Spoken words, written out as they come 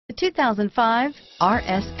The 2005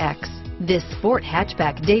 RSX. This sport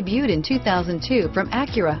hatchback debuted in 2002 from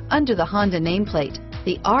Acura under the Honda nameplate.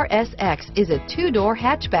 The RSX is a two-door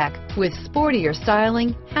hatchback with sportier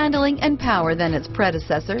styling, handling, and power than its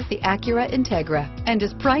predecessor, the Acura Integra, and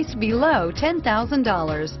is priced below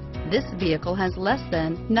 $10,000. This vehicle has less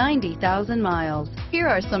than 90,000 miles. Here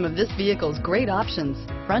are some of this vehicle's great options: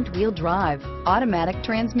 front-wheel drive, automatic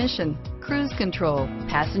transmission, cruise control,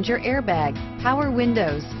 passenger airbag, power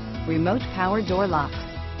windows, remote power door locks,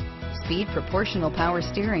 speed proportional power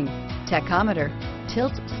steering, tachometer,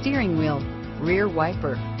 tilt steering wheel, rear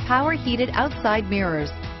wiper, power heated outside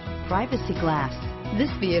mirrors, privacy glass.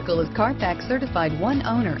 This vehicle is CARFAX certified one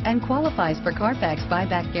owner and qualifies for CARFAX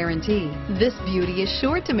buyback guarantee. This beauty is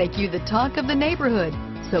sure to make you the talk of the neighborhood.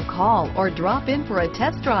 So call or drop in for a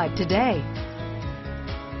test drive today.